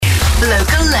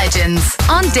Local legends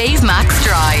on Dave Max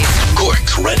Drive.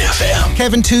 Cork's Red FM.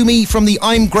 Kevin Twomey from the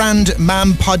I'm Grand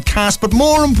Mam podcast, but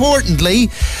more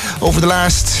importantly, over the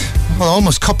last,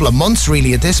 almost couple of months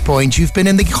really at this point, you've been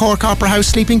in the Cork Opera House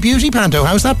Sleeping Beauty Panto.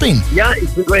 How's that been? Yeah,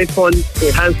 it's been great fun.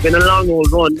 It has been a long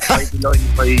old run. I'd be lying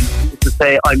if I to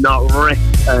say I'm not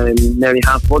wrecked and nearly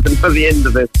half buzzing for the end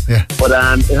of it. Yeah. But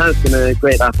it has been a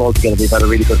great laugh altogether. We've had a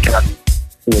really good cast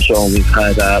in the show, and we've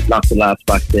had lots of laughs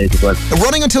backstage as well.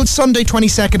 Running until Sunday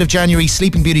 22nd of January,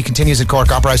 Sleeping Beauty continues at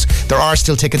Cork Opera House. There are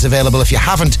still tickets available. If you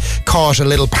haven't caught a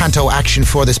little panto action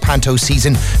for this panto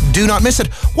season, do not miss it.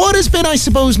 What has been, I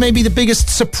suppose, maybe the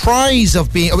biggest surprise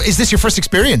of being... Is this your first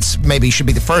experience? Maybe should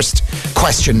be the first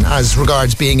question as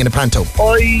regards being in a panto.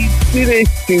 I did it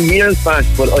 2 years back,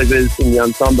 but I was in the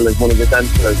ensemble as one of the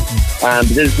dancers. But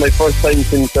this is my first time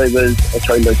since I was a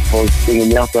child, I suppose, being in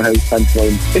the Opera House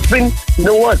pantomime. It's been... You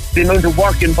know what? The amount of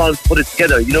work involved to put it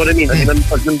together, you know what I mean? I mean,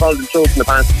 I've been involved in shows in the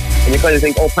past, and you kind of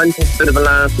think, oh, panto's a bit of a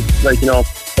laugh. It's like, you know,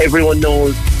 everyone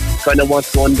knows kind of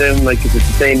what's going down, like it's the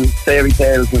same fairy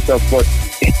tales and stuff, but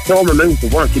it's so amounts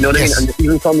of work, you know what I mean? And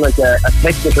even from like a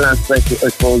technical aspect, I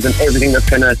suppose, and everything that's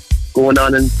kind of going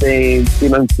on and say the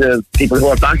amount of people who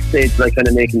are backstage, like kind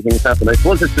of making things happen. I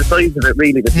suppose it's the size of it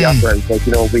really with the opera house. Like,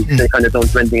 you know, they kind of don't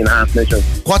do anything in half measure.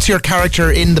 What's your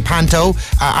character in the panto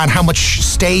and how much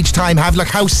stage time have? Like,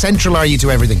 how central are you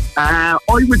to everything? I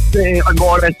would say I'm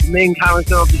more or less the main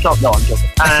character of the show. No, I'm joking.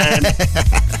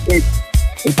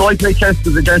 So I play Chester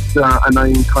the Jester, and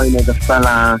I'm kind of the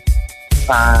fella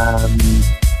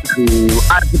who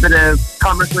adds a bit of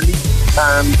comic relief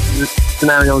to the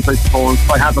scenarios, I suppose.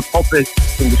 I have a puppet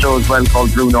in the show as well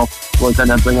called Bruno, who I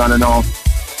kind of bring on and off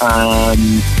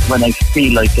when I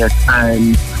feel like it.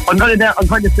 And I'm kind of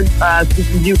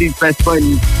Sleeping Beauty's best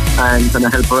friend and kind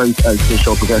of help her out as the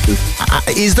show progresses.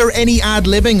 Is there any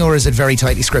ad-libbing, or is it very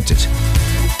tightly scripted?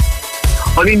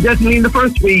 I mean, definitely in the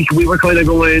first week we were kind of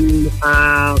going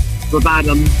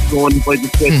verbatim, going by the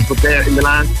script, but there in the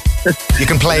last... You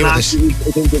can play with it. Week,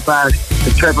 I think if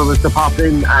Trevor was to pop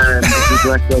in, and if the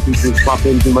director, I think he was to pop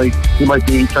in, he might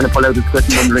be trying to pull out the script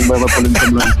and wondering where we're pulling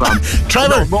some lines from.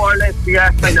 Trevor! More or less,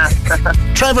 yeah, kind of.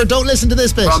 Trevor, don't listen to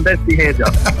this bit. From best behaviour.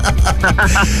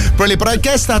 Brilliant, but I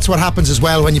guess that's what happens as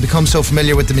well when you become so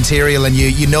familiar with the material, and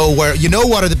you know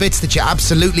what are the bits that you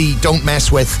absolutely don't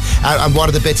mess with, and what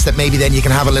are the bits that maybe then you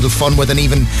can have a little fun with, and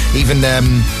even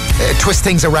twist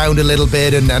things around a little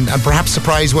bit, and perhaps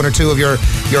surprise one or two of your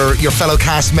fellow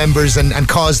cast members and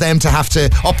cause them to have to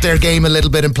up their game a little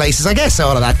bit in places. I guess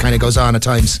all of that kind of goes on at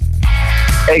times.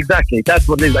 Exactly, that's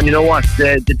what it is. And you know what,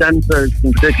 the dancers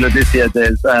in particular this year,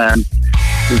 there's a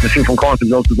few from Cork,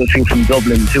 there's also a few from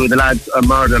Dublin. Two of the lads are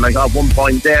murdered. Like at one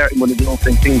point there, in one of the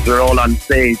opening things, we're all on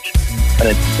stage,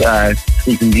 and it's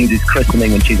Sleeping Beauty's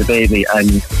christening when she's a baby.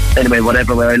 And anyway,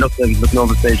 whatever, where I was looking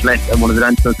over stage left, and one of the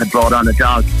dancers had brought on a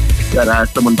dog that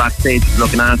someone backstage was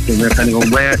looking after, and we were kind of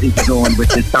going, where is he going with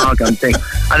this dog on thing?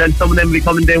 And then some of them will be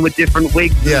coming down with different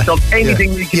wigs and stuff.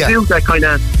 Anything we can do that kind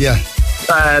of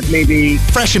maybe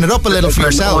freshen it up a little for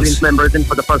yourselves. Audience members in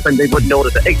for the first time, they wouldn't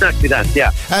notice it. Exactly that,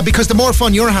 yeah. Because the more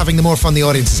fun you're having, the more fun the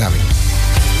audience is having.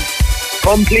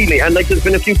 Completely. And like there's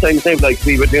been a few times now, like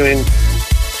we were doing,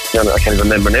 I can't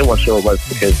remember now what show it was,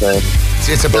 because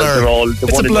it's a blur.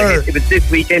 It was this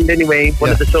weekend anyway, one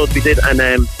of the shows we did, and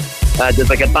there's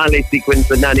like a ballet sequence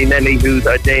with Nanny Nelly, who's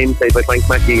our dame, played by Frank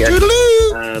Mackey and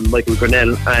Michael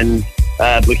Grinnell, and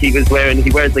but he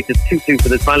wears like this tutu for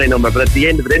this ballet number, but at the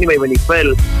end of it anyway, when he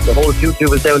fell, the whole tutu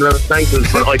was down around his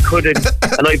ankles, but I couldn't,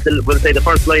 and I will say the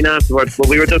first line afterwards, but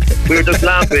we were just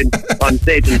laughing on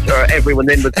stage, and everyone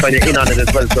then was kind of in on it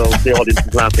as well, so the audience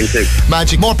was laughing too.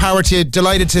 Magic. More power to you.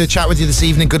 Delighted to chat with you this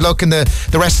evening. Good luck in the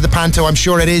rest of the panto. I'm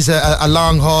sure it is a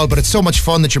long haul, but it's so much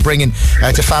fun that you're bringing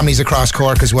to families across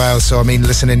Cork as well. So I mean,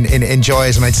 listen, enjoy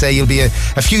it, and I'd say you'll be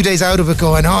a few days out of it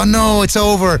going, oh no, it's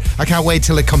over. I can't wait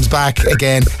till it comes back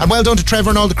again. And well done to Trevor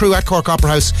and all the crew at Cork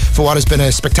Opera House for what has been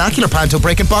a spectacular panto,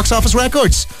 breaking box office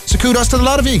records. So kudos to the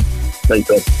lot of you. Thank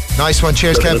you. Nice one.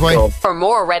 Cheers, Kev Wayne. For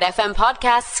more Red FM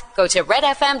podcasts, go to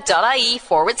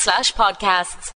redfm.ie/podcasts.